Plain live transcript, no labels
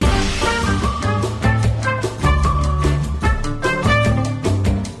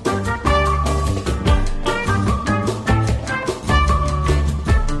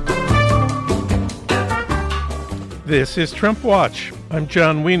This is Trump Watch. I'm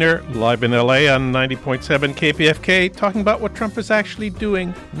John Wiener, live in LA on 90.7 KPFK, talking about what Trump is actually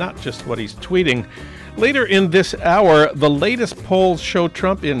doing, not just what he's tweeting. Later in this hour, the latest polls show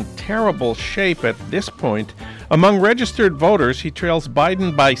Trump in terrible shape at this point. Among registered voters, he trails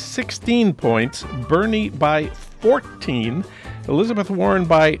Biden by 16 points, Bernie by 14, Elizabeth Warren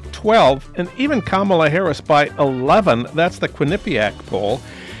by 12, and even Kamala Harris by 11. That's the Quinnipiac poll.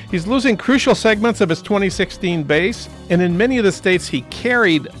 He's losing crucial segments of his 2016 base, and in many of the states he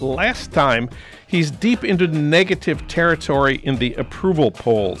carried last time, he's deep into negative territory in the approval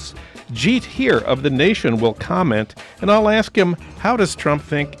polls. Jeet here of The Nation will comment, and I'll ask him, how does Trump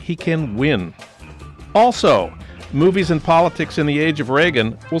think he can win? Also, movies and politics in the age of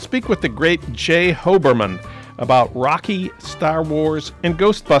Reagan. We'll speak with the great Jay Hoberman about Rocky, Star Wars, and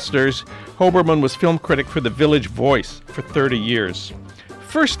Ghostbusters. Hoberman was film critic for The Village Voice for 30 years.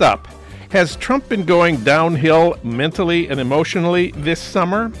 First up, has Trump been going downhill mentally and emotionally this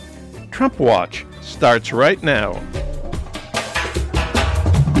summer? Trump Watch starts right now.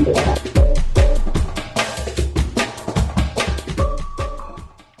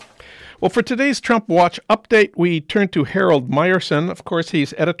 Well, for today's Trump Watch update, we turn to Harold Meyerson. Of course,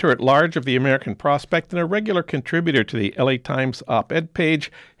 he's editor-at-large of the American Prospect and a regular contributor to the LA Times op-ed page.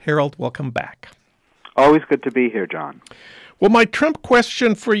 Harold, welcome back. Always good to be here, John. Well, my Trump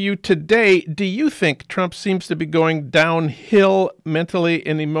question for you today, do you think Trump seems to be going downhill mentally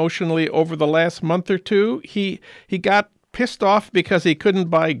and emotionally over the last month or two? He got pissed off because he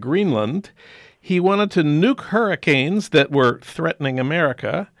couldn't buy Greenland. He wanted to nuke hurricanes that were threatening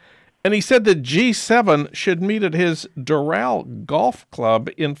America. And he said that G7 should meet at his Doral Golf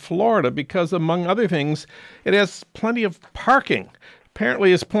Club in Florida because, among other things, it has plenty of parking. Apparently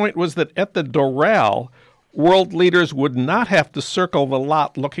his point was that at the Doral, world leaders would not have to circle the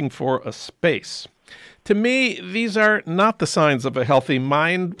lot looking for a space. To me, these are not the signs of a healthy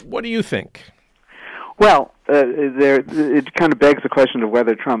mind. What do you think? Well, it kind of begs the question of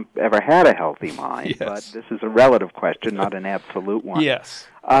whether Trump ever had a healthy mind, yes. But this is a relative question, not an absolute one. Yes.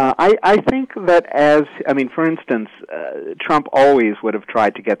 I think that for instance, Trump always would have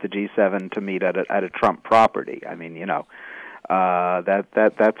tried to get the G7 to meet at a Trump property.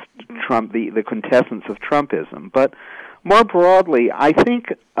 That's Trump, the quintessence of Trumpism. But more broadly, I think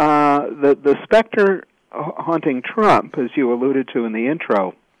the specter haunting Trump, as you alluded to in the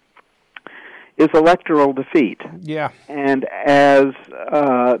intro, is electoral defeat. Yeah. And as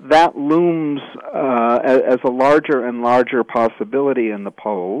that looms as a larger and larger possibility in the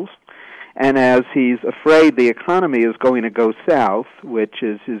polls, and as he's afraid the economy is going to go south, which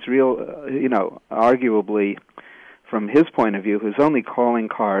is his real, arguably, from his point of view, his only calling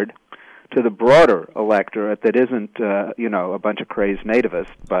card to the broader electorate that isn't, a bunch of crazed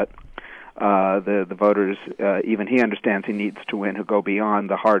nativists, but the voters, even he understands he needs to win, who go beyond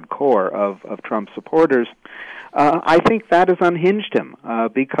the hardcore of Trump supporters. I think that has unhinged him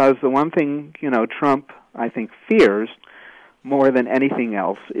because the one thing, Trump, I think, fears more than anything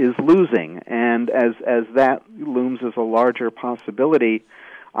else is losing. And as that looms as a larger possibility,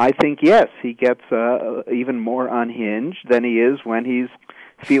 I think, yes, he gets even more unhinged than he is when he's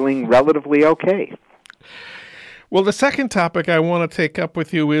feeling relatively okay. Well, the second topic I want to take up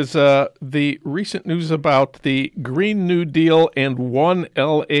with you is the recent news about the Green New Deal and One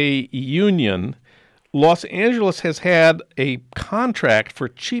LA Union. Los Angeles has had a contract for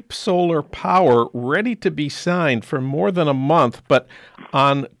cheap solar power ready to be signed for more than a month, but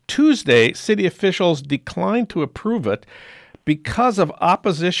on Tuesday, city officials declined to approve it because of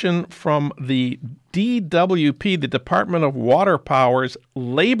opposition from the DWP, the Department of Water Power's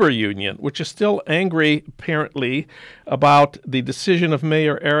labor union, which is still angry, apparently, about the decision of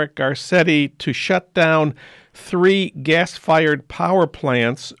Mayor Eric Garcetti to shut down 3 gas-fired power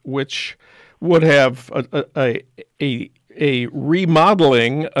plants, which would have a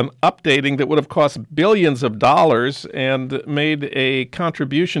remodeling, an updating that would have cost billions of dollars and made a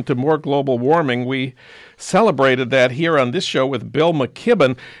contribution to more global warming. We celebrated that here on this show with Bill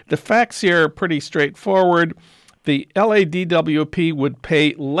McKibben. The facts here are pretty straightforward. The LADWP would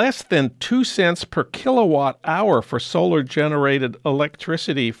pay less than 2 cents per kilowatt hour for solar-generated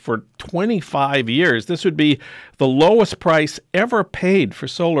electricity for 25 years. This would be the lowest price ever paid for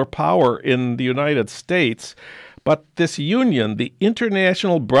solar power in the United States. But this union, the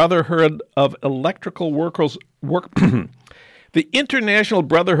International Brotherhood of Electrical Workers, the International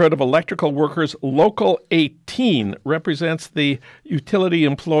Brotherhood of Electrical Workers Local 18 represents the utility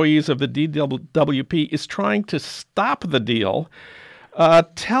employees of the DWP, is trying to stop the deal.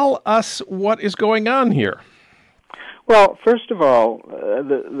 Tell us what is going on here. Well, first of all,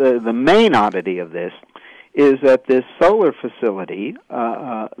 the main oddity of this is that this solar facility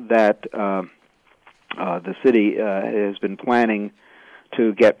that the city has been planning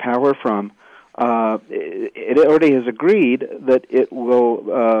to get power from, it already has agreed that it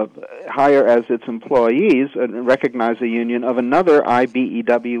will hire as its employees and recognize a union of another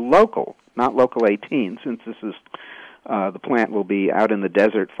IBEW local, not Local 18, since this is the plant will be out in the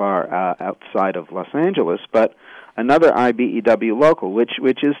desert far outside of Los Angeles, but another IBEW local, which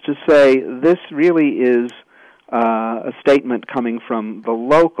is to say this really is a statement coming from the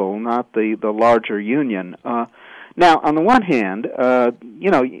local, not the larger union. Now, on the one hand,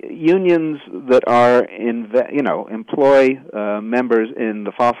 unions that are employ members in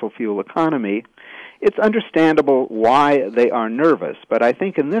the fossil fuel economy, it's understandable why they are nervous. But I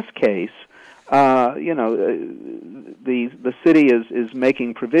think in this case, the city is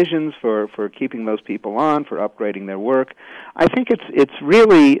making provisions for keeping those people on, for upgrading their work. I think it's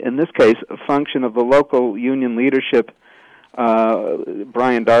really, in this case, a function of the local union leadership.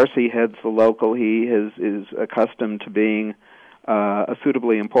 Brian Darcy heads the local. He is accustomed to being a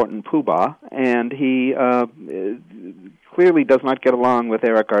suitably important poobah, and he clearly does not get along with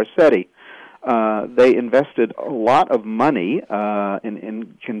Eric Garcetti. They invested a lot of money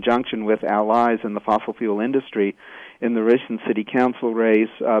in conjunction with allies in the fossil fuel industry in the recent city council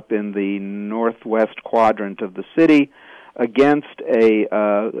race up in the northwest quadrant of the city against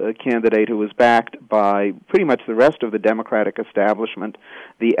a candidate who was backed by pretty much the rest of the Democratic establishment,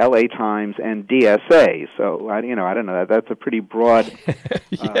 the LA Times and DSA. So, I don't know, that's a pretty broad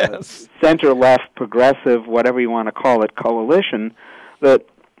yes. Center-left, progressive, whatever you want to call it, coalition that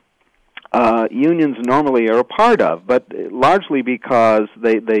unions normally are a part of, but largely because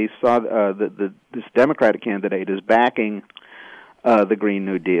they saw this Democratic candidate is backing the Green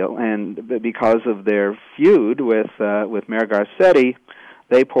New Deal, and because of their feud with Mayor Garcetti,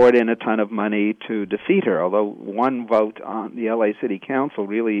 they poured in a ton of money to defeat her. Although one vote on the LA City Council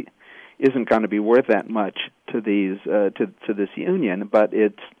really isn't going to be worth that much to these to this union, but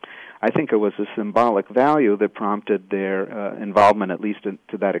I think it was a symbolic value that prompted their involvement, at least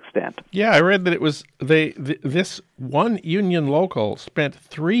to that extent. Yeah, I read that it was this one union local spent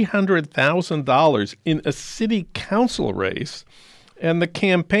 $300,000 in a city council race, and the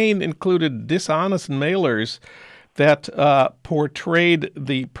campaign included dishonest mailers that portrayed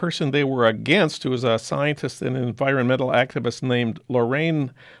the person they were against, who was a scientist and environmental activist named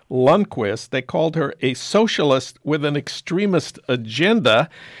Lorraine Lundquist. They called her a socialist with an extremist agenda.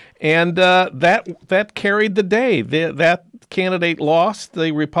 And that carried the day. That candidate lost.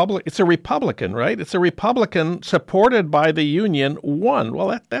 It's a Republican, right? It's a Republican supported by the union won.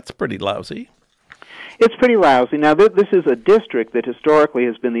 Well, that's pretty lousy. It's pretty lousy. Now, this is a district that historically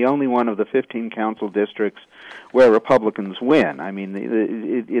has been the only one of the 15 council districts where Republicans win. I mean,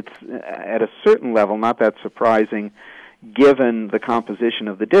 it's at a certain level not that surprising given the composition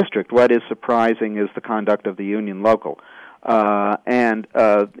of the district. What is surprising is the conduct of the union local. What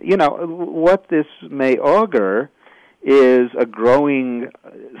this may augur is a growing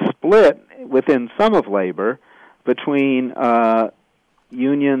split within some of labor between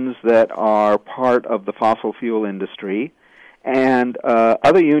unions that are part of the fossil fuel industry and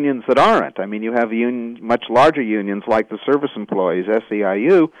other unions that aren't. I mean, you have much larger unions like the service employees,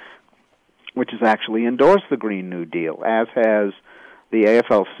 SEIU, which has actually endorsed the Green New Deal, as has the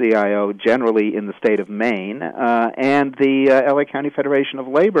AFL-CIO generally in the state of Maine, and the LA County Federation of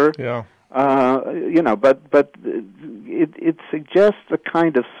Labor. Yeah. But it suggests a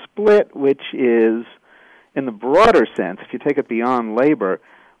kind of split which is, in the broader sense, if you take it beyond labor,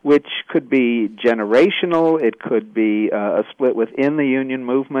 which could be generational, it could be a split within the union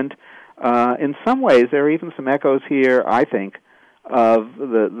movement. In some ways, there are even some echoes here, I think, of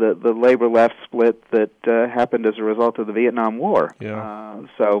the labor-left split that happened as a result of the Vietnam War. Yeah.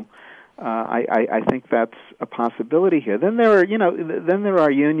 I think that's a possibility here. Then there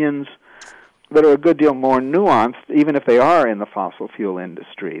are unions that are a good deal more nuanced, even if they are in the fossil fuel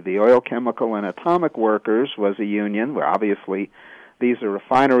industry. The Oil, Chemical, and Atomic Workers was a union where obviously these are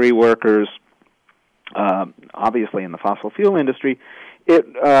refinery workers, obviously in the fossil fuel industry. It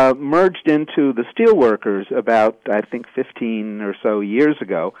merged into the steel workers about, I think, 15 or so years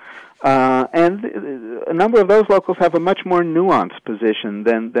ago. And a number of those locals have a much more nuanced position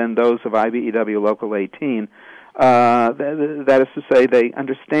than those of IBEW Local 18. That is to say, they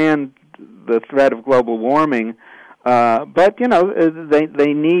understand the threat of global warming, but,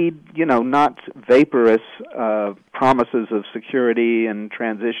 they need, not vaporous promises of security and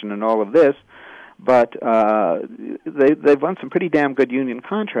transition and all of this, but they've won some pretty damn good union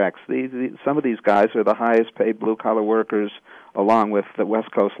contracts. Some of these guys are the highest paid blue-collar workers, along with the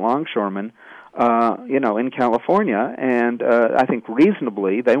West Coast longshoremen. in California, and I think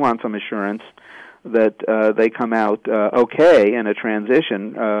reasonably they want some assurance that they come out okay in a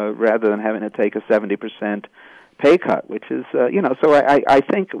transition rather than having to take a 70% pay cut, which is, so I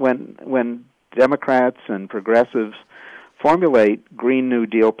think when Democrats and progressives formulate Green New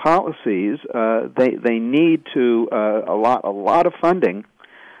Deal policies, they need to a lot of funding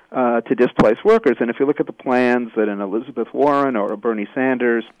to displace workers. And if you look at the plans that an Elizabeth Warren or a Bernie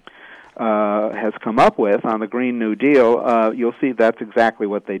Sanders has come up with on the Green New Deal, you'll see that's exactly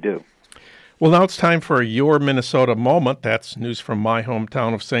what they do. Well, now it's time for Your Minnesota Moment. That's news from my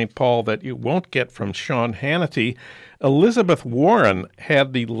hometown of St. Paul that you won't get from Sean Hannity. Elizabeth Warren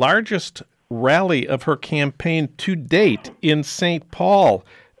had the largest rally of her campaign to date in St. Paul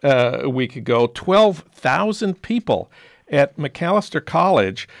a week ago, 12,000 people at Macalester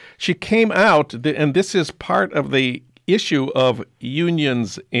College. She came out, and this is part of the issue of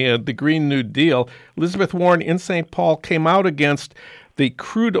unions and the Green New Deal. Elizabeth Warren in St. Paul came out against the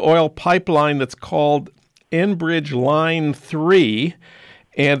crude oil pipeline that's called Enbridge Line 3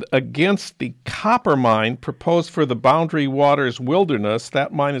 and against the copper mine proposed for the Boundary Waters Wilderness.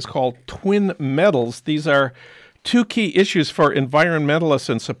 That mine is called Twin Metals. These are two key issues for environmentalists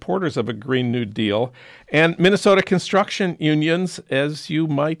and supporters of a Green New Deal. And Minnesota construction unions, as you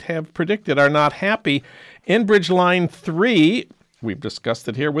might have predicted, are not happy. Enbridge Line 3, we've discussed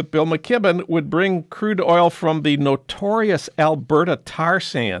it here with Bill McKibben, would bring crude oil from the notorious Alberta tar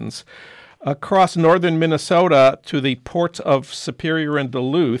sands across northern Minnesota to the ports of Superior and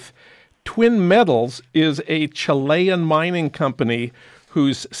Duluth. Twin Metals is a Chilean mining company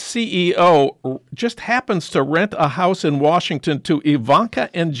whose CEO just happens to rent a house in Washington to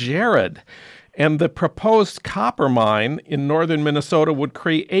Ivanka and Jared. And the proposed copper mine in northern Minnesota would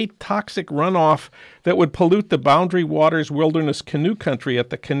create toxic runoff that would pollute the Boundary Waters Wilderness Canoe Country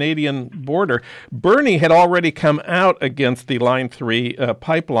at the Canadian border. Bernie had already come out against the Line 3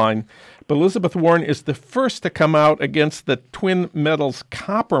 pipeline, but Elizabeth Warren is the first to come out against the Twin Metals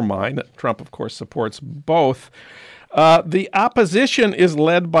copper mine. Trump, of course, supports both. The opposition is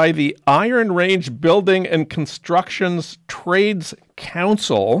led by the Iron Range Building and Construction's Trades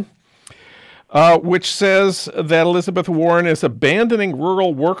Council, which says that Elizabeth Warren is abandoning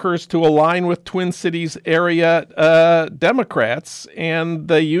rural workers to align with Twin Cities area Democrats, and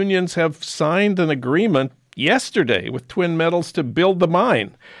the unions have signed an agreement yesterday with Twin Metals to build the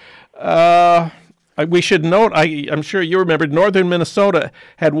mine. We should note, I'm sure you remember, northern Minnesota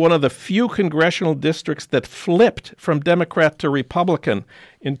had one of the few congressional districts that flipped from Democrat to Republican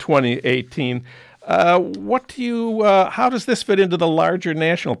in 2018. How does this fit into the larger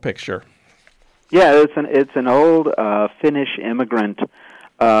national picture? Yeah, it's an old Finnish immigrant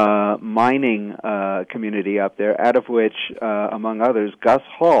mining community up there, out of which, among others, Gus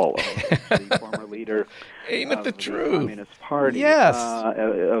Hall, the former leader Ain't it the truth? Communist Party yes.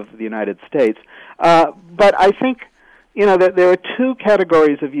 Of the United States. But I think, that there are two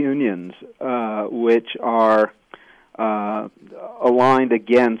categories of unions which are aligned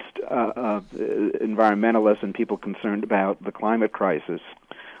against environmentalists and people concerned about the climate crisis.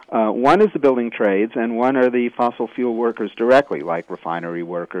 One is the building trades, and one are the fossil fuel workers directly, like refinery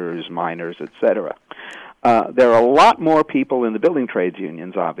workers, miners, etc. There are a lot more people in the building trades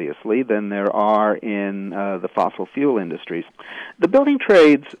unions, obviously, than there are in the fossil fuel industries. The building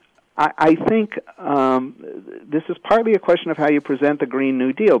trades, I think this is partly a question of how you present the Green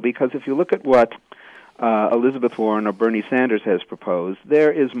New Deal, because if you look at what Elizabeth Warren or Bernie Sanders has proposed,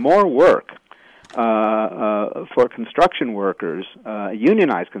 there is more work for construction workers,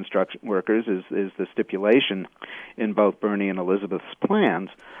 unionized construction workers is the stipulation in both Bernie and Elizabeth's plans,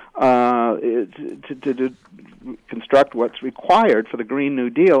 to construct what's required for the Green New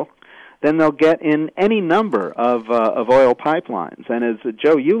Deal than they'll get in any number of oil pipelines. And as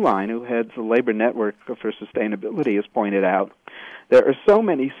Joe Uihlein, who heads the Labor Network for Sustainability, has pointed out, there are so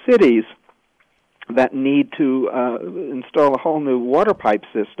many cities that need to install a whole new water pipe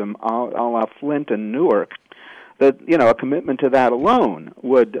system a la Flint and Newark, that, a commitment to that alone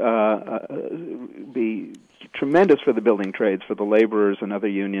would be tremendous for the building trades, for the laborers and other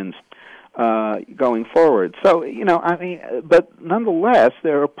unions going forward. So, but nonetheless,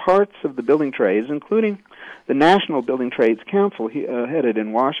 there are parts of the building trades, including the National Building Trades Council, headed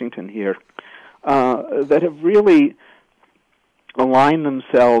in Washington here, that have really align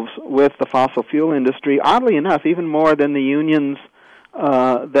themselves with the fossil fuel industry, oddly enough, even more than the unions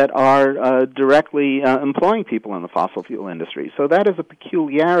that are directly employing people in the fossil fuel industry. So that is a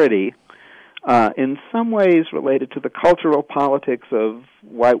peculiarity in some ways related to the cultural politics of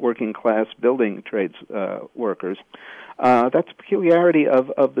white working-class building trades workers. That's a peculiarity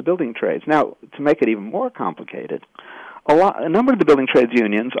of the building trades. Now, to make it even more complicated, a number of the building trades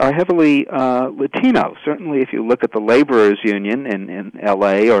unions are heavily Latino. Certainly, if you look at the laborers' union in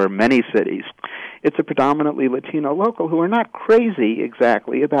L.A. or many cities, it's a predominantly Latino local who are not crazy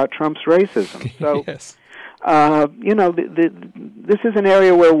exactly about Trump's racism. So, yes. This is an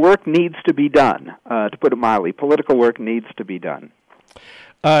area where work needs to be done, to put it mildly. Political work needs to be done.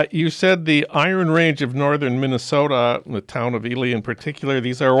 You said the Iron Range of northern Minnesota, the town of Ely in particular,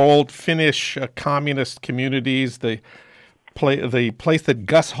 these are old Finnish communist communities. The place that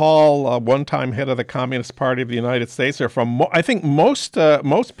Gus Hall, one-time head of the Communist Party of the United States, are from. I think most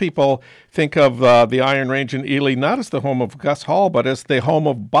people think of the Iron Range in Ely not as the home of Gus Hall, but as the home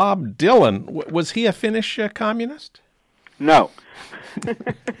of Bob Dylan. Was he a Finnish communist? No.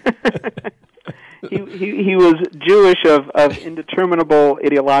 He was Jewish of indeterminable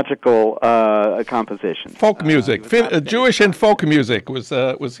ideological composition. Folk music, Jewish and folk music was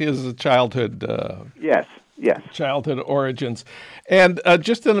his childhood. Yes. Childhood origins. And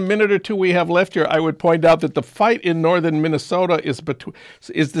just in a minute or two we have left here, I would point out that the fight in northern Minnesota is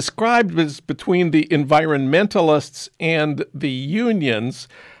described as between the environmentalists and the unions.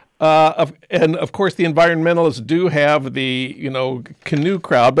 And of course, the environmentalists do have the, canoe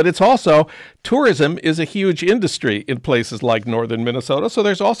crowd, but it's also tourism is a huge industry in places like northern Minnesota. So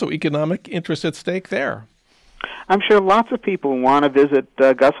there's also economic interest at stake there. I'm sure lots of people want to visit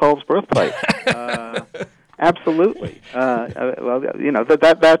Gus Hall's birthplace. Absolutely. That's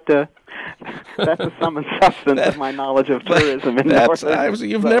the sum and substance of my knowledge of tourism in northern.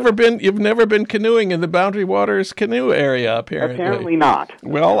 You've never been canoeing in the Boundary Waters canoe area, apparently. Apparently not.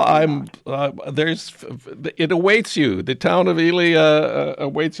 Well, it awaits you. The town of Ely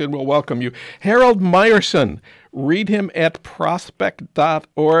awaits you and will welcome you. Harold Meyerson, read him at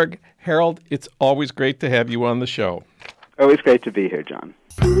prospect.org. Harold, it's always great to have you on the show. Always great to be here, John.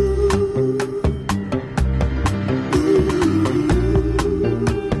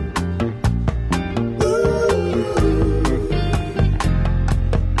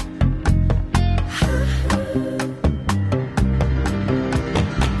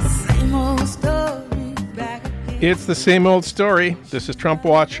 It's the same old story. This is Trump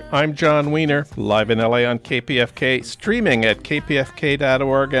Watch. I'm John Wiener, live in LA on KPFK, streaming at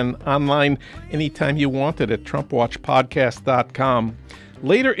kpfk.org and online anytime you want it at TrumpWatchPodcast.com.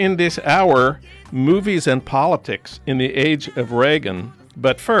 Later in this hour, movies and politics in the age of Reagan.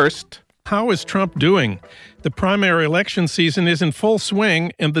 But first, how is Trump doing? The primary election season is in full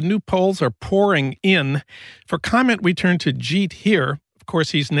swing, and the new polls are pouring in. For comment, we turn to Jeet Heer. Of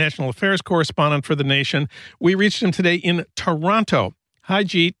course, he's national affairs correspondent for The Nation. We reached him today in Toronto. Hi,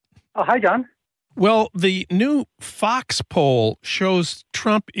 Jeet. Oh, hi, John. Well, the new Fox poll shows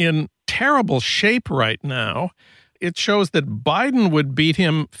Trump in terrible shape right now. It shows that Biden would beat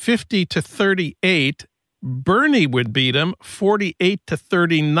him 50-38. Bernie would beat him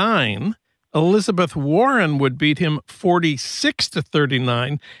 48-39. Elizabeth Warren would beat him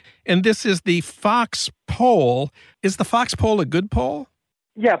 46-39. And this is the Fox poll. Is the Fox poll a good poll?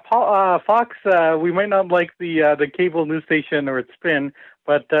 Yeah, Fox. We might not like the cable news station or its spin,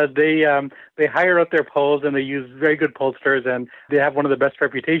 but they hire out their polls and they use very good pollsters, and they have one of the best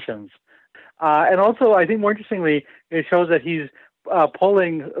reputations. And also, I think more interestingly, it shows that he's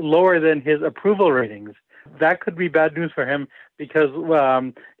polling lower than his approval ratings. That could be bad news for him because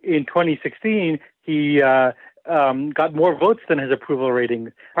in 2016 he got more votes than his approval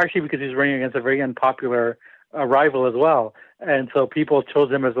rating, partially because he's running against a very unpopular rival as well. And so people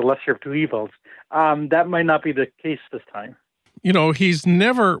chose him as the lesser of two evils. That might not be the case this time. He's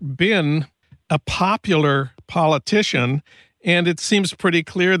never been a popular politician, and it seems pretty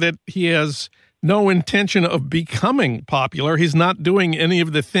clear that he has no intention of becoming popular. He's not doing any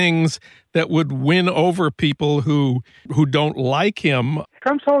of the things that would win over people who don't like him.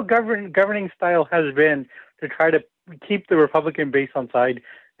 Trump's whole governing style has been to try to keep the Republican base on side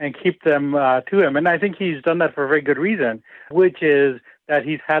and keep them to him. And I think he's done that for a very good reason, which is that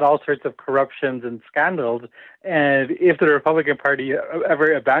he's had all sorts of corruptions and scandals. And if the Republican Party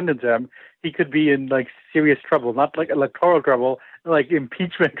ever abandons him, he could be in serious trouble, not like electoral trouble, like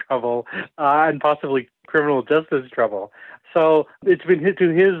impeachment trouble and possibly criminal justice trouble. So it's been to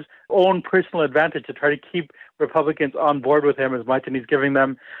his own personal advantage to try to keep Republicans on board with him as much, and he's giving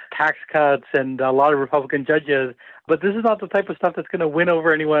them tax cuts and a lot of Republican judges. But this is not the type of stuff that's going to win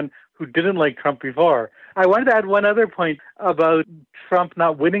over anyone who didn't like Trump before. I wanted to add one other point about Trump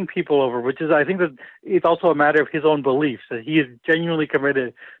not winning people over, which is I think that it's also a matter of his own beliefs, that he is genuinely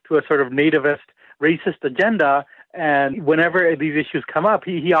committed to a sort of nativist, racist agenda. And whenever these issues come up,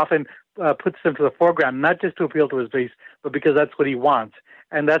 he often puts them to the foreground, not just to appeal to his base, but because that's what he wants.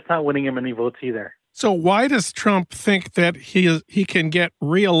 And that's not winning him any votes either. So why does Trump think that he can get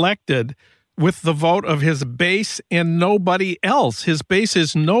reelected with the vote of his base and nobody else? His base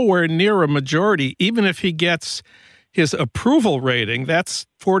is nowhere near a majority. Even if he gets his approval rating, that's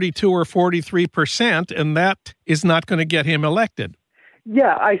 42 or 43%, and that is not going to get him elected.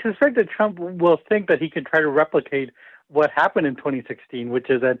 Yeah, I suspect that Trump will think that he can try to replicate what happened in 2016, which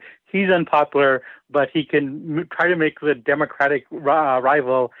is that he's unpopular, but he can try to make the Democratic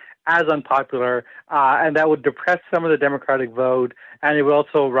rival as unpopular, and that would depress some of the Democratic vote, and it would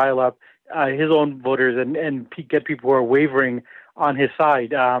also rile up his own voters and get people who are wavering on his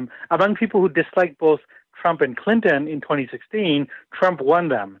side. Among people who disliked both Trump and Clinton in 2016, Trump won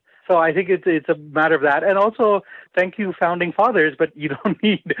them. So I think it's a matter of that. And also, thank you, Founding Fathers, but you don't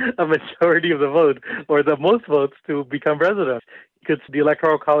need a majority of the vote or the most votes to become president, because the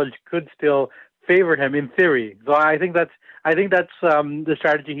Electoral College could still favor him in theory. So I think that's the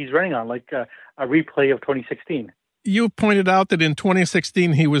strategy he's running on, like a replay of 2016. You pointed out that in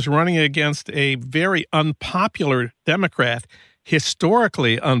 2016 he was running against a very unpopular Democrat,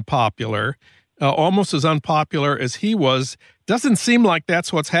 historically unpopular, almost as unpopular as he was. Doesn't seem like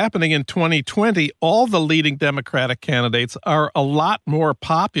that's what's happening in 2020. All the leading Democratic candidates are a lot more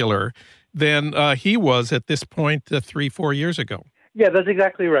popular than he was at this point 3-4 years ago. Yeah, that's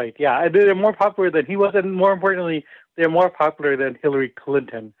exactly right. Yeah, they're more popular than he was, and more importantly, they're more popular than Hillary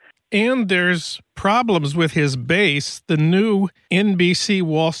Clinton. And there's problems with his base. The new NBC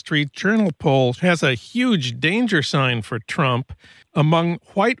Wall Street Journal poll has a huge danger sign for Trump. Among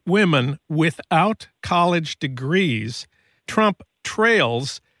white women without college degrees, Trump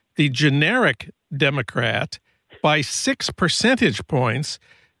trails the generic Democrat by 6 percentage points.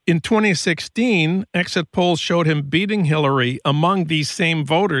 In 2016, exit polls showed him beating Hillary among these same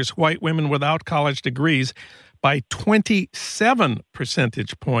voters, white women without college degrees, by 27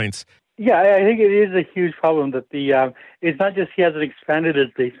 percentage points. Yeah, I think it is a huge problem that it's not just he hasn't expanded his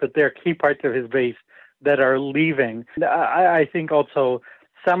base, but there are key parts of his base that are leaving. I think also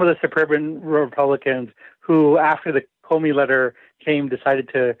some of the suburban Republicans who, after the Comey letter came, decided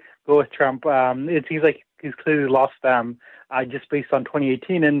to go with Trump, it seems like he's clearly lost them just based on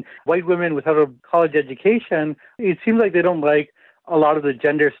 2018. And white women without a college education, it seems like they don't like a lot of the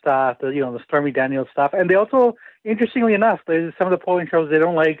gender stuff, the Stormy Daniels stuff. And they also, interestingly enough, some of the polling shows they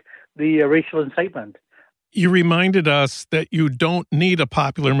don't like the racial incitement. You reminded us that you don't need a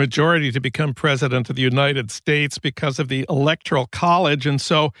popular majority to become president of the United States because of the Electoral College. And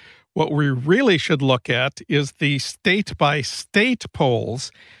so what we really should look at is the state-by-state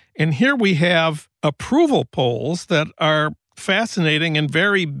polls. And here we have approval polls that are fascinating and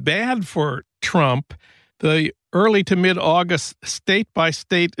very bad for Trump. The early to mid-August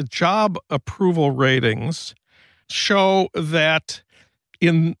state-by-state job approval ratings show that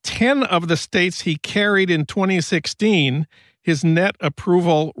in 10 of the states he carried in 2016, his net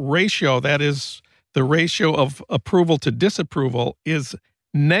approval ratio, that is the ratio of approval to disapproval, is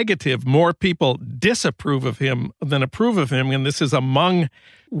negative. More people disapprove of him than approve of him, and this is among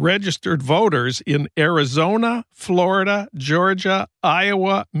registered voters in Arizona, Florida, Georgia,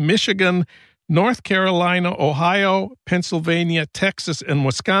 Iowa, Michigan, North Carolina, Ohio, Pennsylvania, Texas, and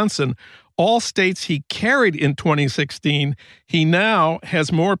Wisconsin. All states he carried in 2016, he now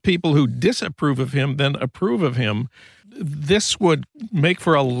has more people who disapprove of him than approve of him. This would make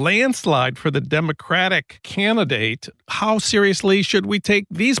for a landslide for the Democratic candidate. How seriously should we take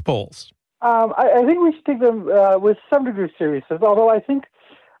these polls? I think we should take them with some degree of seriousness, although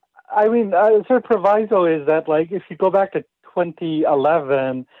sort of proviso is that, like, if you go back to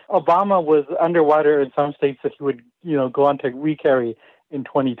 2011, Obama was underwater in some states that he would, go on to recarry in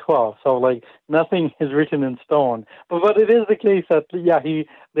 2012. So, like, nothing is written in stone. But it is the case that,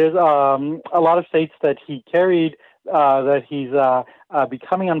 there's a lot of states that he carried that he's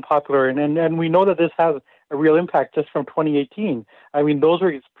becoming unpopular. And we know that this has a real impact just from 2018. I mean, those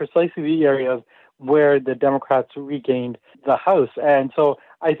were precisely the areas where the Democrats regained the House. And so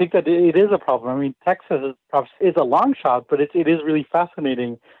I think that it is a problem. I mean, Texas is a long shot, but it is really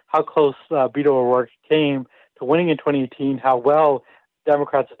fascinating how close Beto O'Rourke came to winning in 2018, how well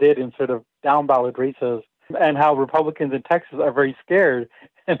Democrats did in sort of down-ballot races, and how Republicans in Texas are very scared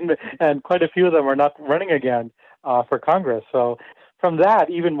and quite a few of them are not running again for Congress. So from that,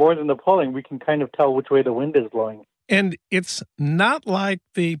 even more than the polling, we can kind of tell which way the wind is blowing. And it's not like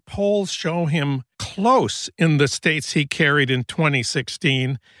the polls show him close in the states he carried in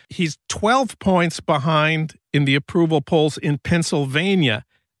 2016. He's 12 points behind in the approval polls in Pennsylvania,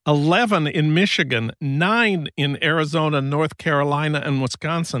 11 in Michigan, 9 in Arizona, North Carolina, and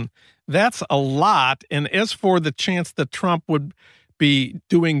Wisconsin. That's a lot. And as for the chance that Trump would be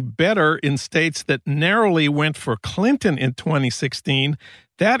doing better in states that narrowly went for Clinton in 2016,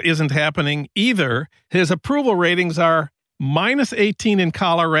 that isn't happening either. His approval ratings are minus 18 in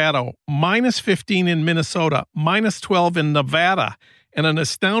Colorado, minus 15 in Minnesota, minus 12 in Nevada, and an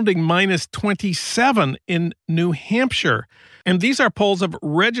astounding minus 27 in New Hampshire. And these are polls of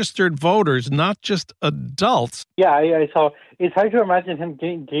registered voters, not just adults. Yeah, I saw. It's hard to imagine him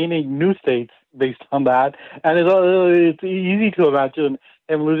gaining new states based on that. And it's easy to imagine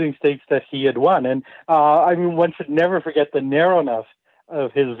him losing states that he had won. And I mean, one should never forget the narrowness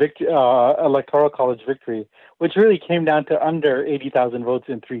of his electoral college victory, which really came down to under 80,000 votes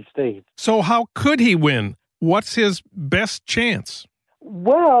in 3 states. So how could he win? What's his best chance?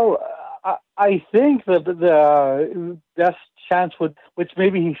 Well, I think that the best chance which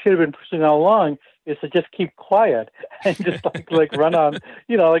maybe he should have been pursuing all along, is to just keep quiet and just like run on,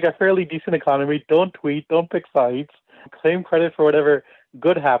 like a fairly decent economy. Don't tweet, don't pick sides, claim credit for whatever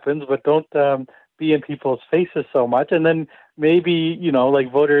good happens, but don't be in people's faces so much. And then maybe,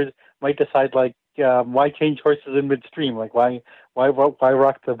 like voters might decide why change horses in midstream? Like why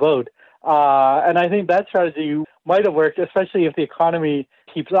rock the boat? And I think that strategy might have worked, especially if the economy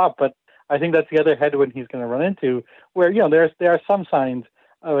keeps up. But I think that's the other headwind he's going to run into, where there are some signs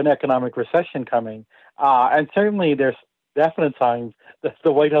of an economic recession coming, and certainly there's definite signs that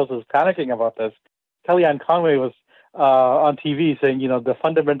the White House is panicking about this. Kellyanne Conway was on TV saying, the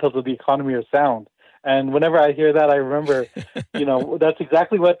fundamentals of the economy are sound. And whenever I hear that, I remember, that's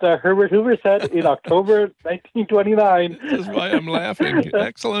exactly what Herbert Hoover said in October 1929. That's why I'm laughing.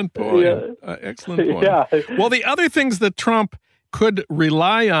 Excellent point. Yeah. Excellent point. Yeah. Well, the other things that Trump could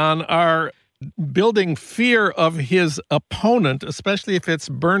rely on are building fear of his opponent, especially if it's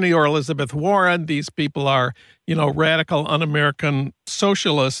Bernie or Elizabeth Warren. These people are, radical, un-American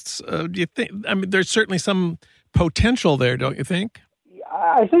socialists. Do you think? I mean, there's certainly some potential there, don't you think?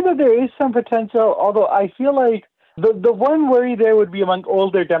 I think that there is some potential, although I feel like the one worry there would be among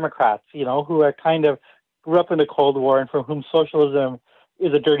older Democrats, who are kind of grew up in the Cold War and for whom socialism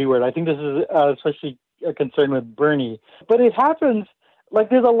is a dirty word. I think this is especially a concern with Bernie. But it happens,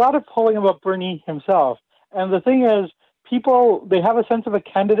 there's a lot of polling about Bernie himself. And the thing is, people, they have a sense of a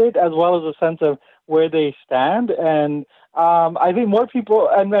candidate as well as a sense of where they stand. And I think more people,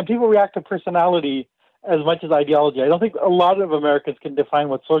 and people react to personality as much as ideology. I don't think a lot of Americans can define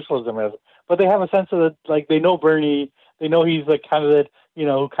what socialism is, but they have a sense of it, they know Bernie, they know he's a candidate,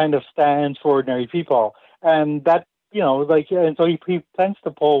 who kind of stands for ordinary people. And that, and so he tends to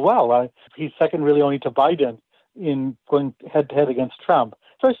poll well. He's second really only to Biden in going head-to-head against Trump,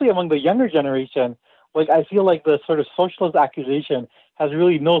 especially among the younger generation. I feel like the sort of socialist accusation has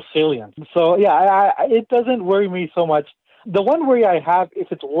really no salience. So, yeah, it doesn't worry me so much. The one worry I have,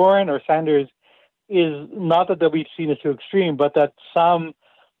 if it's Warren or Sanders, is not that they'll be seen as too extreme, but that some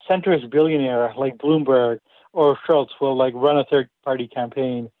centrist billionaire like Bloomberg or Schultz will run a third-party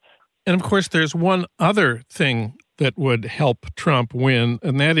campaign. And of course, there's one other thing that would help Trump win,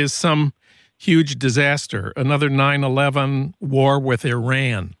 and that is some huge disaster, another 9/11 war with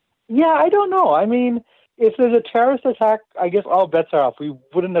Iran. Yeah, I don't know. I mean, if there's a terrorist attack, I guess all bets are off. We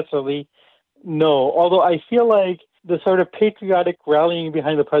wouldn't necessarily know, although I feel like the sort of patriotic rallying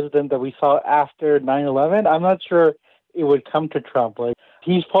behind the president that we saw after 9/11, I'm not sure it would come to Trump.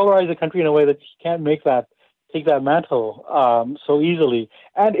 He's polarized the country in a way that he can't take that mantle so easily.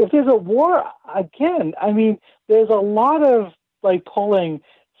 And if there's a war, again, I mean, there's a lot of polling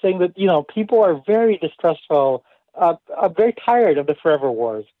saying that, people are very distrustful, very tired of the forever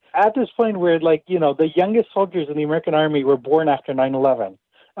wars. At this point where, the youngest soldiers in the American Army were born after 9/11.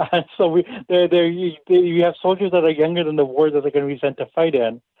 So you have soldiers that are younger than the wars that they're going to be sent to fight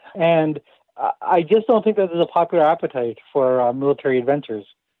in. And I just don't think that there's a popular appetite for military adventures.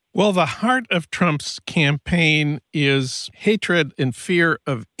 Well, the heart of Trump's campaign is hatred and fear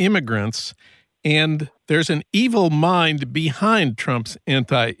of immigrants. And there's an evil mind behind Trump's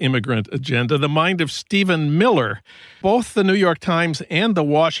anti-immigrant agenda, the mind of Stephen Miller. Both the New York Times and the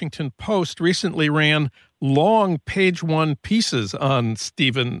Washington Post recently ran long page-one pieces on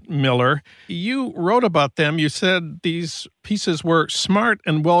Stephen Miller. You wrote about them. You said these pieces were smart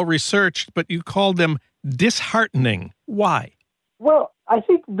and well-researched, but you called them disheartening. Why? Well, I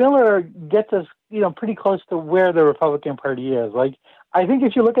think Miller gets us, pretty close to where the Republican Party is. Like, I think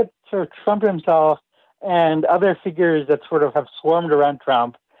if you look at sort of Trump himself and other figures that sort of have swarmed around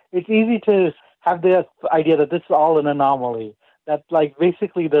Trump, it's easy to have the idea that this is all an anomaly. That, like,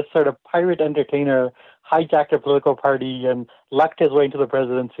 basically this sort of pirate entertainer hijacked a political party and lucked his way into the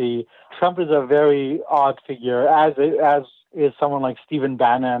presidency. Trump is a very odd figure, as is someone like Stephen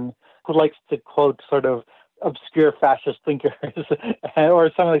Bannon, who likes to quote sort of obscure fascist thinkers,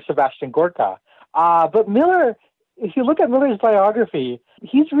 or someone like Sebastian Gorka. But Miller, if you look at Miller's biography,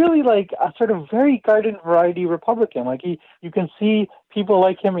 he's really like a sort of very garden variety Republican. Like you can see people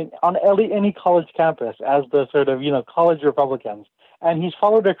like him on any college campus as the sort of, college Republicans. And he's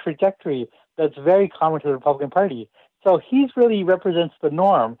followed a trajectory that's very common to the Republican Party. So he's really represents the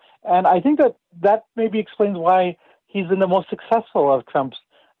norm. And I think that maybe explains why he's been the most successful of Trump's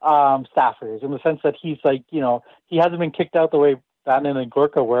staffers, in the sense that he's like, he hasn't been kicked out the way Bannon and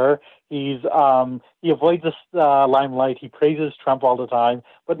Gorka were. He avoids the limelight. He praises Trump all the time.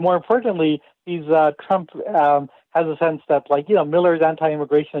 But more importantly, Trump has a sense that, like, Miller's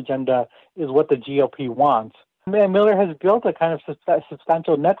anti-immigration agenda is what the GOP wants. And Miller has built a kind of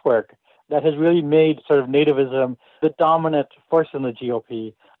substantial network that has really made sort of nativism the dominant force in the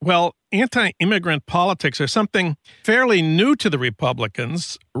GOP. Well, anti-immigrant politics are something fairly new to the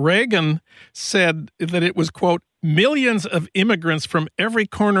Republicans. Reagan said that it was, quote, millions of immigrants from every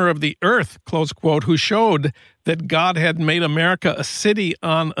corner of the earth, close quote, who showed that God had made America a city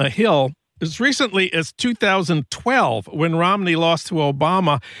on a hill. As recently as 2012, when Romney lost to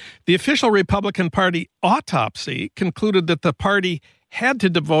Obama, the official Republican Party autopsy concluded that the party had to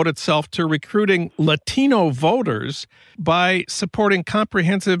devote itself to recruiting Latino voters by supporting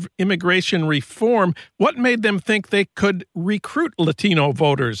comprehensive immigration reform. What made them think they could recruit Latino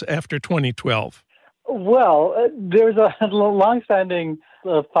voters after 2012? Well, there's a longstanding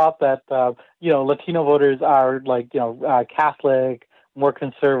thought that, Latino voters are like, Catholic, more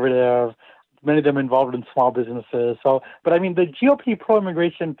conservative, many of them involved in small businesses. But I mean, the GOP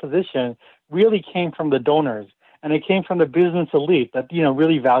pro-immigration position really came from the donors, and it came from the business elite that,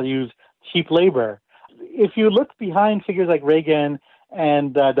 really values cheap labor. If you look behind figures like Reagan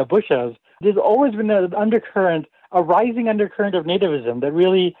and the Bushes, there's always been a rising undercurrent of nativism that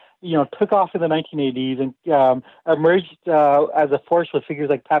really, took off in the 1980s and emerged as a force with figures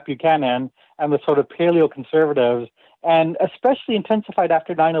like Pat Buchanan and the sort of paleo-conservatives, and especially intensified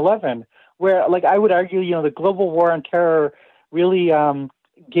after 9/11, where, like, I would argue, the global war on terror really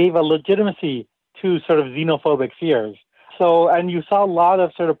gave a legitimacy to sort of xenophobic fears. So, and you saw a lot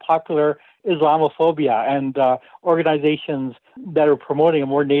of sort of popular Islamophobia and organizations that are promoting a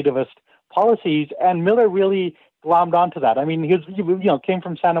more nativist policies, and Miller really glommed onto that. I mean, he came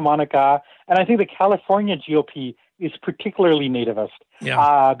from Santa Monica, and I think the California GOP is particularly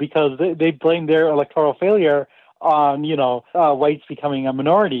nativist, because they blame their electoral failure on, whites becoming a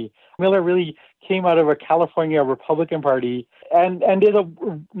minority. Miller really came out of a California Republican Party and did a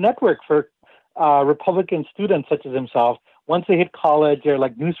network for Republican students such as himself. Once they hit college, there are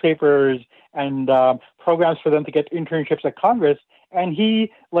like newspapers and programs for them to get internships at Congress. And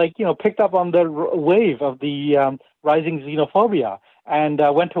he, picked up on the wave of the rising xenophobia and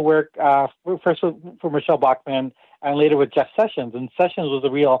went to work first for Michelle Bachmann and later with Jeff Sessions. And Sessions was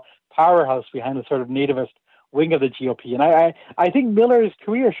the real powerhouse behind the sort of nativist wing of the GOP. And I think Miller's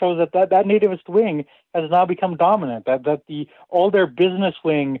career shows that nativist wing has now become dominant, that the older business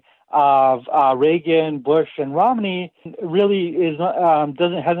wing of Reagan, Bush, and Romney really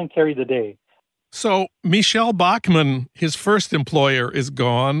hasn't carried the day. So Michelle Bachmann, his first employer, is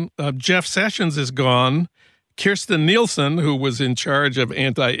gone. Jeff Sessions is gone. Kirstjen Nielsen, who was in charge of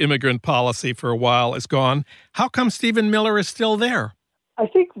anti-immigrant policy for a while, is gone. How come Stephen Miller is still there? I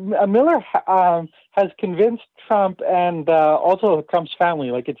think Miller has convinced Trump and also Trump's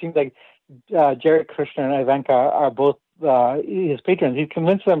family. Like, it seems like Jared Kushner and Ivanka are both his patrons. He's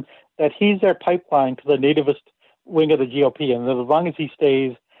convinced them that he's their pipeline to the nativist wing of the GOP, and that as long as he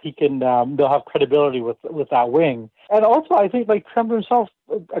stays, he can they'll have credibility with that wing. And also, I think Trump himself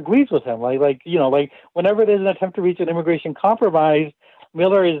agrees with him. Like whenever there's an attempt to reach an immigration compromise,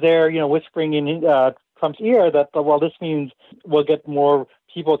 Miller is there, whispering in Trump's ear that, well, this means we'll get more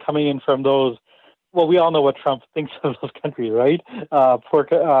people coming in from those. Well, we all know what Trump thinks of those countries, right? Poor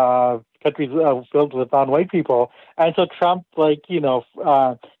countries filled with non-white people. And so Trump,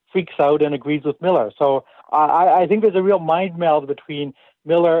 freaks out and agrees with Miller. So I think there's a real mind meld between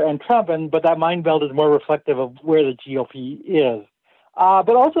Miller and Trump, but that mind meld is more reflective of where the GOP is.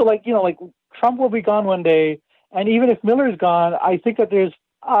 But also, Trump will be gone one day, and even if Miller's gone, I think that there's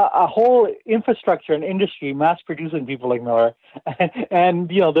a whole infrastructure and industry mass producing people like Miller, and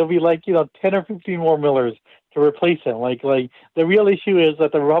there'll be 10 or 15 more Millers to replace him. Like the real issue is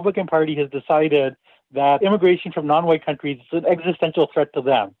that the Republican Party has decided that immigration from non-white countries is an existential threat to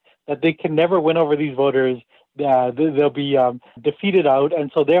them, that they can never win over these voters. They'll be defeated out,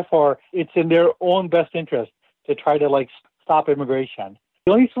 and so therefore it's in their own best interest to try to stop immigration.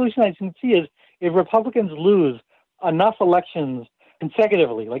 The only solution I can see is if Republicans lose enough elections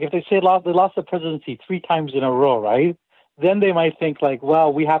consecutively, like if they say they lost the presidency 3 times in a row, right? Then they might think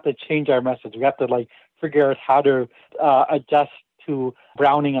well, we have to change our message. We have to figure out how to adjust to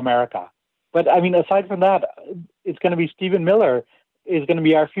Browning America. But I mean, aside from that, it's going to be Stephen Miller is going to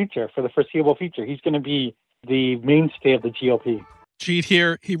be our future for the foreseeable future. He's going to be the mainstay of the GOP. Jeet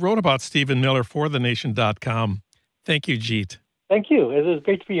here. He wrote about Stephen Miller for TheNation.com. Thank you, Jeet. Thank you. It was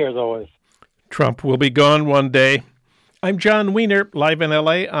great to be here as always. Trump will be gone one day. I'm John Wiener, live in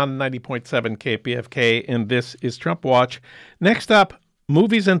L.A. on 90.7 KPFK, and this is Trump Watch. Next up,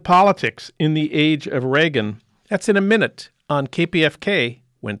 movies and politics in the age of Reagan. That's in a minute on KPFK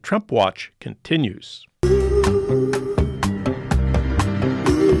when Trump Watch continues.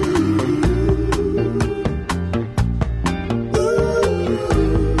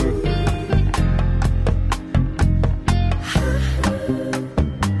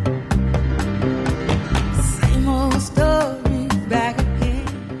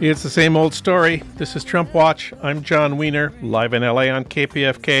 It's the same old story. This is Trump Watch. I'm John Wiener, live in LA on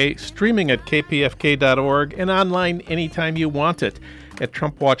KPFK, streaming at kpfk.org, and online anytime you want it at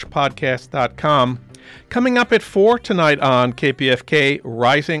TrumpWatchPodcast.com. Coming up at 4 tonight on KPFK,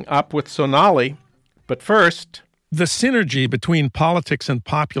 Rising Up with Sonali. But first, the synergy between politics and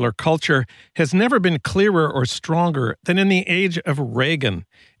popular culture has never been clearer or stronger than in the age of Reagan.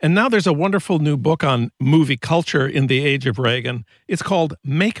 And now there's a wonderful new book on movie culture in the age of Reagan. It's called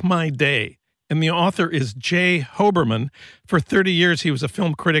Make My Day, and the author is Jay Hoberman. For 30 years, he was a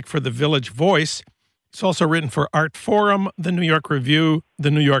film critic for The Village Voice. He's also written for Art Forum, The New York Review,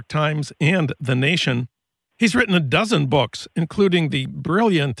 The New York Times, and The Nation. He's written a dozen books, including the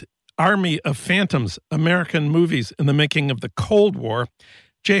brilliant Army of Phantoms, American Movies in the Making of the Cold War.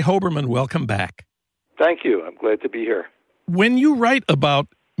 Jay Hoberman, welcome back. Thank you. I'm glad to be here. When you write about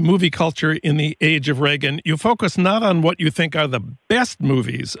movie culture in the age of Reagan, you focus not on what you think are the best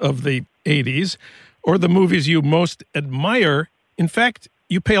movies of the 80s or the movies you most admire. In fact,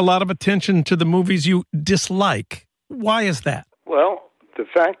 you pay a lot of attention to the movies you dislike. Why is that? Well, the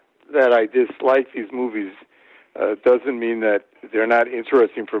fact that I dislike these movies doesn't mean that they're not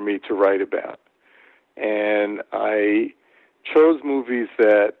interesting for me to write about. And I chose movies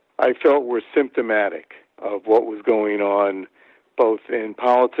that I felt were symptomatic of what was going on both in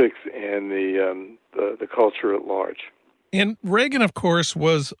politics and the culture at large. And Reagan, of course,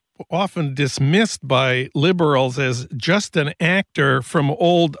 was often dismissed by liberals as just an actor from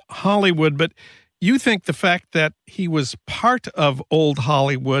old Hollywood, but you think the fact that he was part of old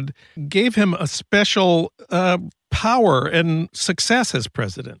Hollywood gave him a special power and success as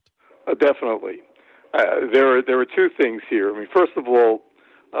president. Definitely. There were two things here. I mean, first of all,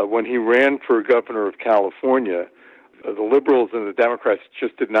 when he ran for governor of California, the liberals and the Democrats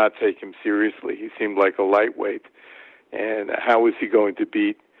just did not take him seriously. He seemed like a lightweight. And how was he going to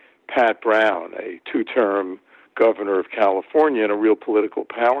beat Pat Brown, a 2-term governor of California and a real political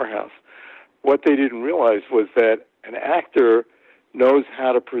powerhouse? What they didn't realize was that an actor knows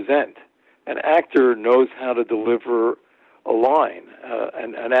how to present. An actor knows how to deliver a line.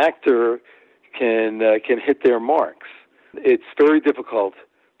 An actor can hit their marks. It's very difficult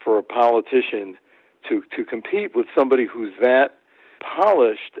for a politician to compete with somebody who's that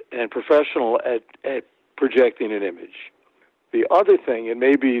polished and professional at projecting an image. The other thing, and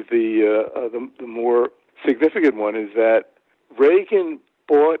maybe the more significant one, is that Reagan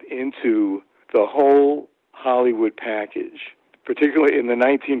bought into the whole Hollywood package, particularly in the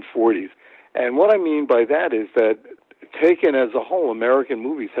 1940s. And what I mean by that is that, taken as a whole, American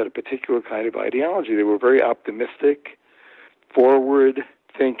movies had a particular kind of ideology. They were very optimistic,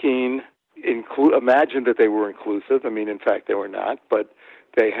 forward-thinking, imagined that they were inclusive. I mean, in fact, they were not, but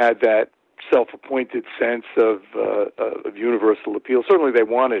they had that self-appointed sense of universal appeal. Certainly they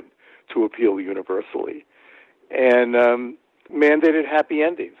wanted to appeal universally. And mandated happy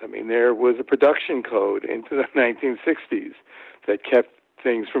endings. I mean, there was a production code into the 1960s that kept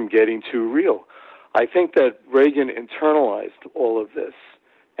things from getting too real. I think that Reagan internalized all of this,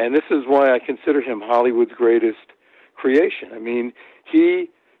 and this is why I consider him Hollywood's greatest creation. I mean, he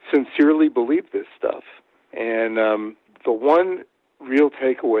sincerely believed this stuff, and the one real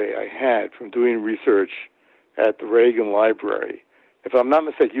takeaway I had from doing research at the Reagan Library If I'm not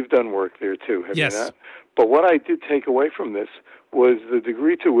mistaken, you've done work there too, have Yes. you not? But what I did take away from this was the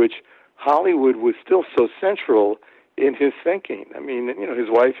degree to which Hollywood was still so central in his thinking. I mean, his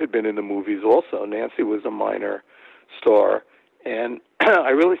wife had been in the movies also. Nancy was a minor star. And I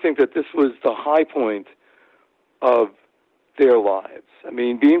really think that this was the high point of their lives. I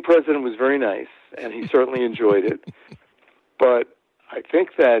mean, being president was very nice, and he certainly enjoyed it. But I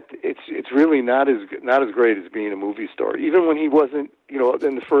think that it's really not as great as being a movie star, even when he wasn't,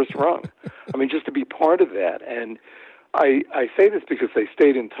 in the first rung. I mean, just to be part of that. And I say this because they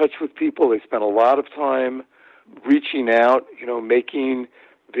stayed in touch with people. They spent a lot of time reaching out, making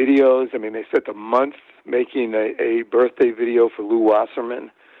videos. I mean, they spent a month making a birthday video for Lou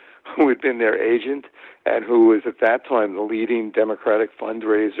Wasserman, who had been their agent and who was at that time the leading Democratic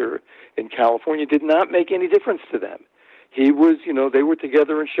fundraiser in California. Did not make any difference to them. He was, they were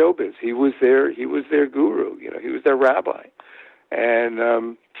together in showbiz. He was their guru. He was their rabbi,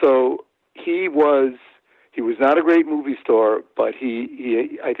 and so he was not a great movie star, but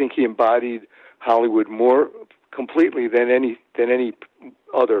I think he embodied Hollywood more completely than any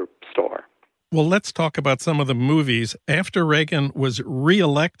other star. Well, let's talk about some of the movies. After Reagan was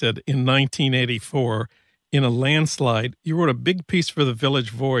reelected in 1984 in a landslide, you wrote a big piece for the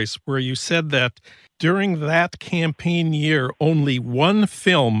Village Voice where you said that during that campaign year, only one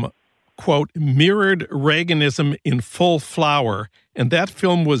film, quote, mirrored Reaganism in full flower, and that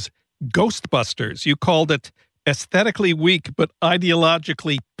film was Ghostbusters. You called it aesthetically weak but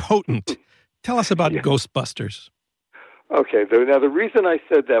ideologically potent. Tell us about Ghostbusters. Okay, now the reason I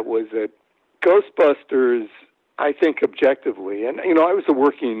said that was that Ghostbusters, I think objectively, and I was a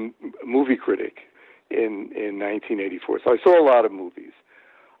working movie critic in 1984, so I saw a lot of movies.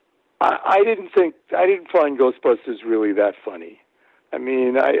 I didn't find Ghostbusters really that funny. I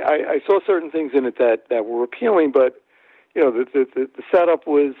mean, I saw certain things in it that were appealing, but the setup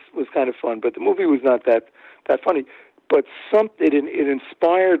was kind of fun, but the movie was not that funny. But it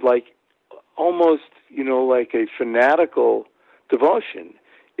inspired like almost like a fanatical devotion.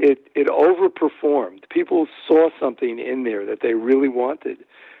 It overperformed. People saw something in there that they really wanted,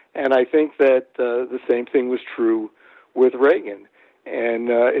 and I think that the same thing was true with Reagan. And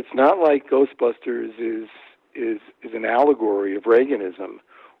it's not like Ghostbusters is an allegory of Reaganism,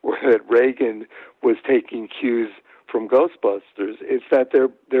 or that Reagan was taking cues from Ghostbusters. It's that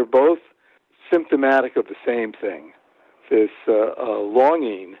they're both symptomatic of the same thing: this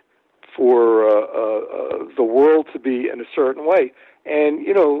longing for the world to be in a certain way. And,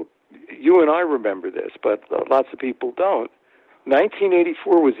 you and I remember this, but lots of people don't.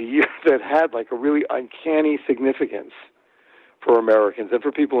 1984 was a year that had like a really uncanny significance for Americans and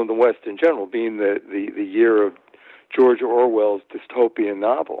for people in the West in general, being the year of George Orwell's dystopian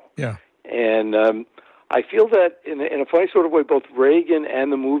novel. Yeah. And I feel that in a funny sort of way, both Reagan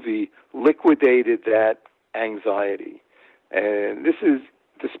and the movie liquidated that anxiety. And this is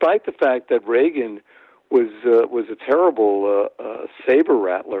despite the fact that Reagan was a terrible saber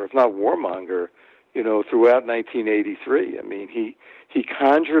rattler, if not warmonger, throughout 1983. I mean, he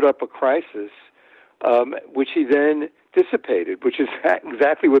conjured up a crisis, which he then dissipated, which is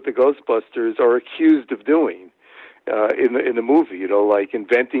exactly what the Ghostbusters are accused of doing in the movie. Like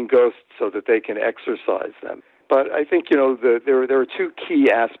inventing ghosts so that they can exorcise them. But I think there are two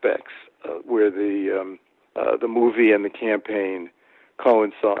key aspects where the movie and the campaign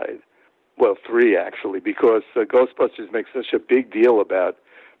coincide. Well, three, actually, because Ghostbusters makes such a big deal about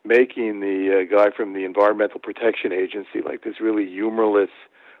making the guy from the Environmental Protection Agency like this really humorless,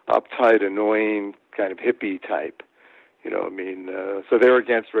 uptight, annoying kind of hippie type. So they're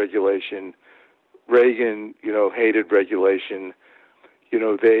against regulation. Reagan, hated regulation.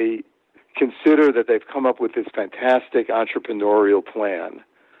 They consider that they've come up with this fantastic entrepreneurial plan.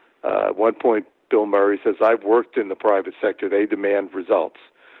 At one point, Bill Murray says, "I've worked in the private sector. They demand results."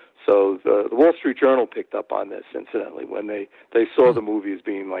 So the Wall Street Journal picked up on this, incidentally, when they saw the movie as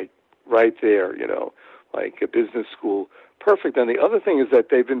being like right there, like a business school. Perfect. And the other thing is that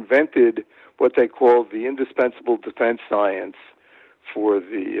they've invented what they call the indispensable defense science for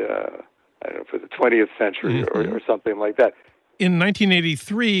the 20th century or something like that. In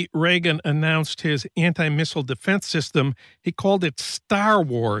 1983, Reagan announced his anti-missile defense system. He called it Star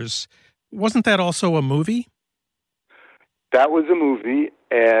Wars. Wasn't that also a movie? That was a movie,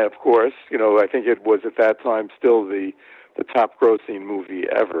 and of course, I think it was at that time still the top-grossing movie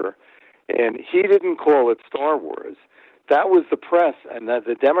ever. And he didn't call it Star Wars. That was the press, and that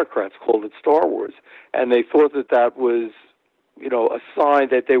the Democrats called it Star Wars, and they thought that was, a sign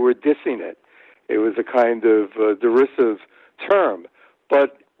that they were dissing it. It was a kind of derisive term,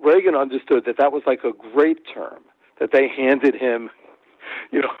 but Reagan understood that was like a great term, that they handed him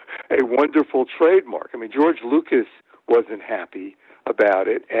a wonderful trademark. I mean, George Lucas wasn't happy about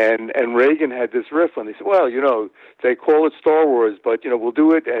it, and Reagan had this riff when they said, well, they call it Star Wars, but we'll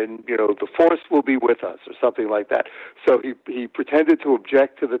do it, and the Force will be with us, or something like that. So he pretended to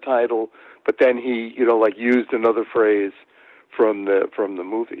object to the title, but then he used another phrase from the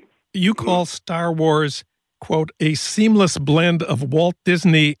movie. You call Star Wars, quote, a seamless blend of Walt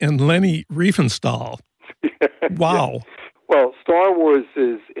Disney and Leni Riefenstahl. Wow. Yeah. Well, Star Wars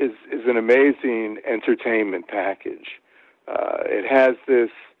is an amazing entertainment package. It has this,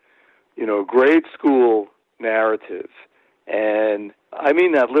 grade school narrative, and I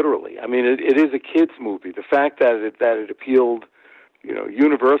mean that literally. I mean, it is a kids' movie. The fact that it appealed,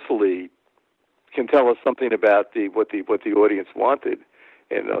 universally, can tell us something about what the audience wanted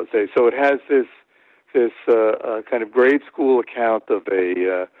in those days. So it has this kind of grade school account of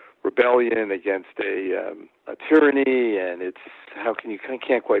a rebellion against a tyranny, and it's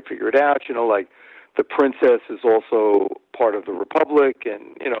can't quite figure it out. Like the princess is also part of the republic,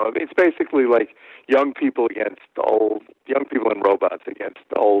 and it's basically like young people and robots against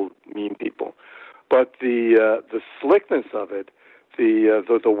the old mean people. But the slickness of it,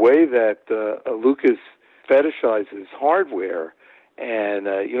 the way that Lucas fetishizes hardware, and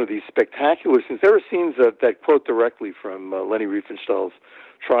these spectacular scenes. There are scenes that quote directly from Leni Riefenstahl's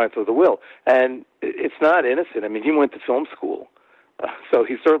Triumph of the Will, and it's not innocent. I mean, he went to film school, so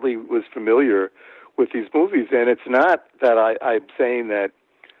he certainly was familiar with these movies. And it's not that I'm saying that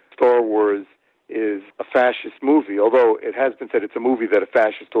Star Wars is a fascist movie, although it has been said it's a movie that a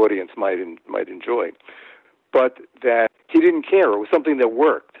fascist audience might enjoy, but that he didn't care. It was something that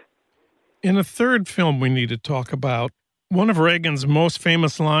worked. In a third film we need to talk about, one of Reagan's most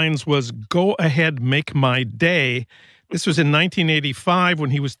famous lines was, "Go ahead, make my day." This was in 1985 when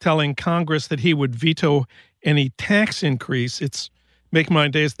he was telling Congress that he would veto any tax increase. It's Make My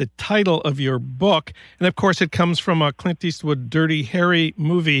Day is the title of your book. And of course, it comes from a Clint Eastwood Dirty Harry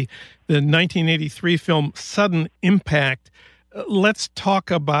movie, the 1983 film Sudden Impact. Let's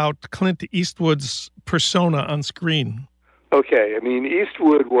talk about Clint Eastwood's persona on screen. Okay. I mean,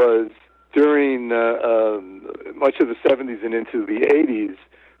 Eastwood was, during much of the 70s and into the 80s,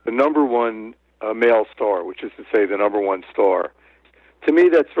 the number one male star, which is to say the number one star. To me,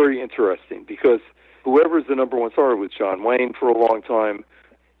 that's very interesting, because whoever's the number one star, with John Wayne for a long time,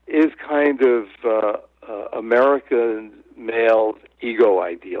 is kind of American male ego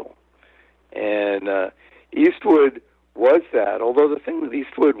ideal. And Eastwood was that, although the thing with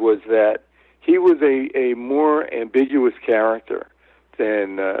Eastwood was that he was a more ambiguous character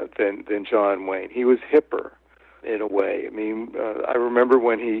than John Wayne. He was hipper in a way. I mean, I remember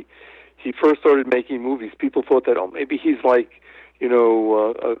when he first started making movies, people thought that, maybe he's like,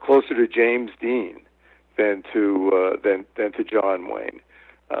 closer to James Dean than to John Wayne.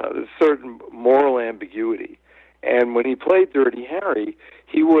 There's a certain moral ambiguity. And when he played Dirty Harry,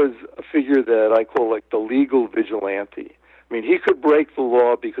 he was a figure that I call like the legal vigilante. I mean, he could break the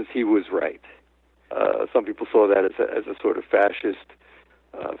law because he was right. Some people saw that as a sort of fascist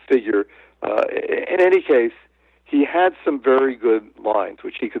figure. In any case, he had some very good lines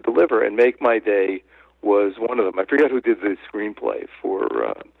which he could deliver, and Make My Day was one of them. I forget who did the screenplay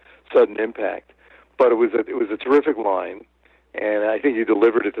for Sudden Impact, but it was a terrific line, and I think he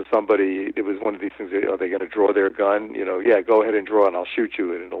delivered it to somebody. It was one of these things, are they going to draw their gun? Yeah, go ahead and draw, and I'll shoot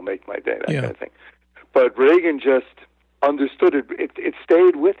you, and it'll make my day, that kind of thing. But Reagan just understood it. It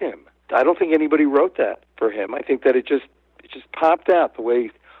stayed with him. I don't think anybody wrote that for him. I think that it just popped out the way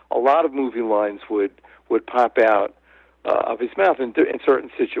a lot of movie lines would pop out of his mouth in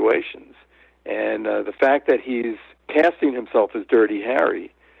certain situations. And the fact that he's casting himself as Dirty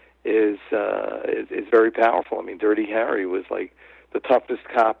Harry is very powerful. I mean, Dirty Harry was like the toughest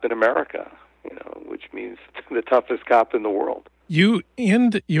cop in America, which means the toughest cop in the world. You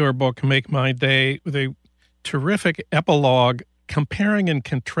end your book, Make My Day, with a terrific epilogue comparing and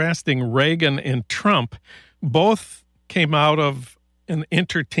contrasting Reagan and Trump. Both came out of an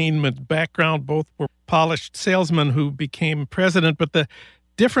entertainment background. Both were polished salesmen who became president, but the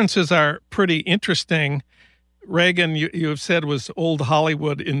differences are pretty interesting. Reagan, you have said, was old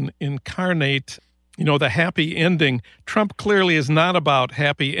Hollywood incarnate, the happy ending. Trump clearly is not about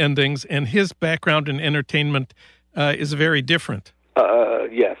happy endings, and his background in entertainment is very different.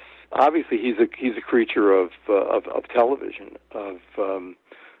 Yes. Obviously, he's a creature of television, of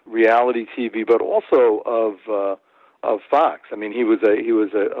reality TV, but also of Fox. I mean, he was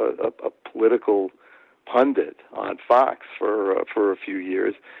a political pundit on Fox for a few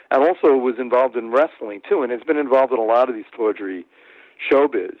years, and also was involved in wrestling too, and has been involved in a lot of these tawdry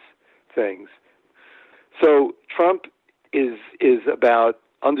showbiz things. So Trump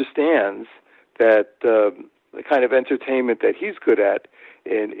understands that the kind of entertainment that he's good at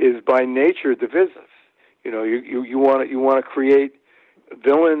and is by nature divisive. You want to create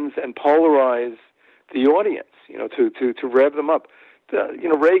villains and polarize the audience, to rev them up.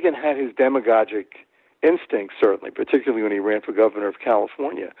 Reagan had his demagogic instincts, certainly, particularly when he ran for governor of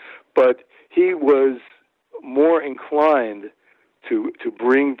California, but he was more inclined to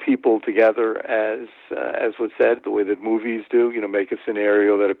bring people together, as was said, the way that movies do, make a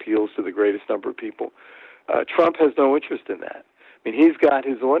scenario that appeals to the greatest number of people. Trump has no interest in that. I mean, he's got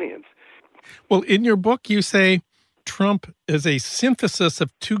his audience. Well, in your book, you say Trump is a synthesis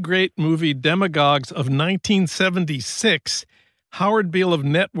of two great movie demagogues of 1976, Howard Beale of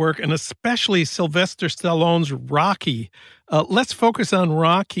Network, and especially Sylvester Stallone's Rocky. Let's focus on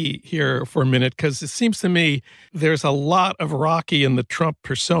Rocky here for a minute, because it seems to me there's a lot of Rocky in the Trump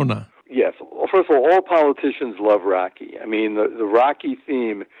persona. Yes. Well, first of all politicians love Rocky. I mean, the Rocky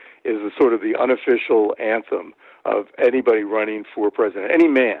theme is sort of the unofficial anthem of anybody running for president, any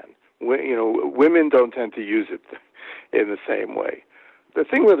man. Women don't tend to use it in the same way. The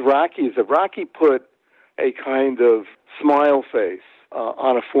thing with Rocky is that Rocky put a kind of smile face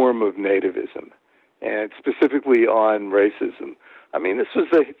on a form of nativism, and specifically on racism. I mean, this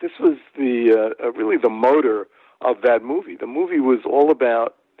was really the motor of that movie. The movie was all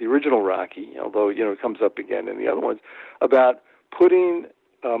about the original Rocky, although it comes up again in the other ones, about putting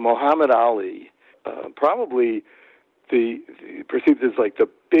Muhammad Ali, probably perceived as like the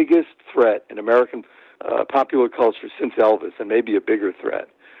biggest threat in American popular culture since Elvis, and maybe a bigger threat,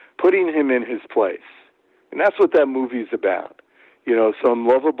 putting him in his place. And that's what that movie's about. Some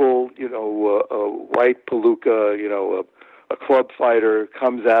lovable, white palooka, a club fighter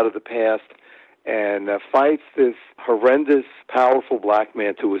comes out of the past and fights this horrendous, powerful black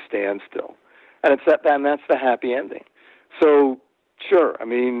man to a standstill. And that's the happy ending. So, sure, I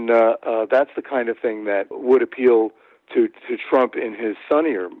mean, that's the kind of thing that would appeal to Trump in his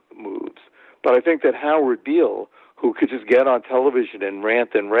sunnier moves. But I think that Howard Beale, who could just get on television and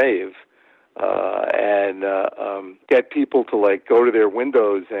rant and rave, and get people to go to their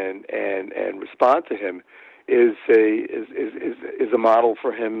windows and respond to him, is a model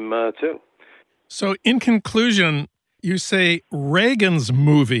for him too. So, in conclusion, you say Reagan's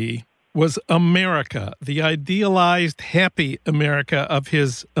movie was America, the idealized, happy America of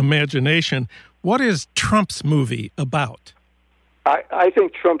his imagination. What is Trump's movie about? I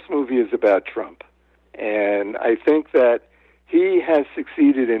think Trump's movie is about Trump. And I think that he has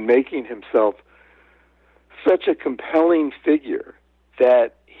succeeded in making himself such a compelling figure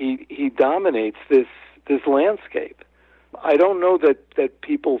that he dominates this landscape. I don't know that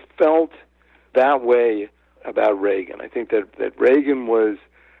people felt that way about Reagan. I think that Reagan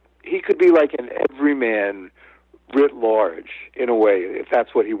he could be like an everyman writ large in a way, if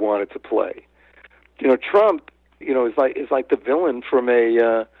that's what he wanted to play. Trump, is like the villain from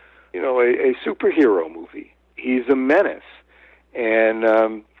a superhero movie. He's a menace, and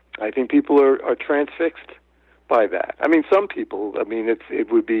I think people are transfixed by that. I mean, some people. I mean,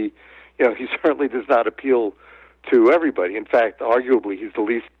 it would be, he certainly does not appeal to everybody. In fact, arguably, he's the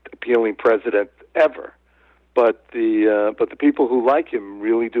least appealing president ever. But the people who like him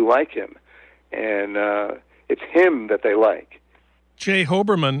really do like him, and it's him that they like. Jay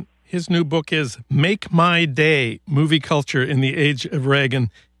Hoberman, his new book is Make My Day, Movie Culture in the Age of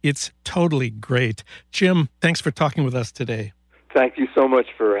Reagan. It's totally great. Jim, thanks for talking with us today. Thank you so much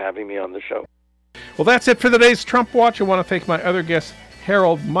for having me on the show. Well, that's it for today's Trump Watch. I want to thank my other guests,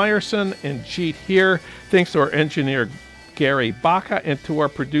 Harold Meyerson and Jeet Heer. Thanks to our engineer, Gary Baca, and to our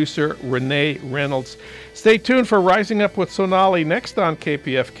producer, Renee Reynolds. Stay tuned for Rising Up with Sonali next on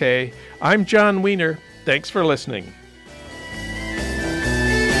KPFK. I'm John Wiener. Thanks for listening.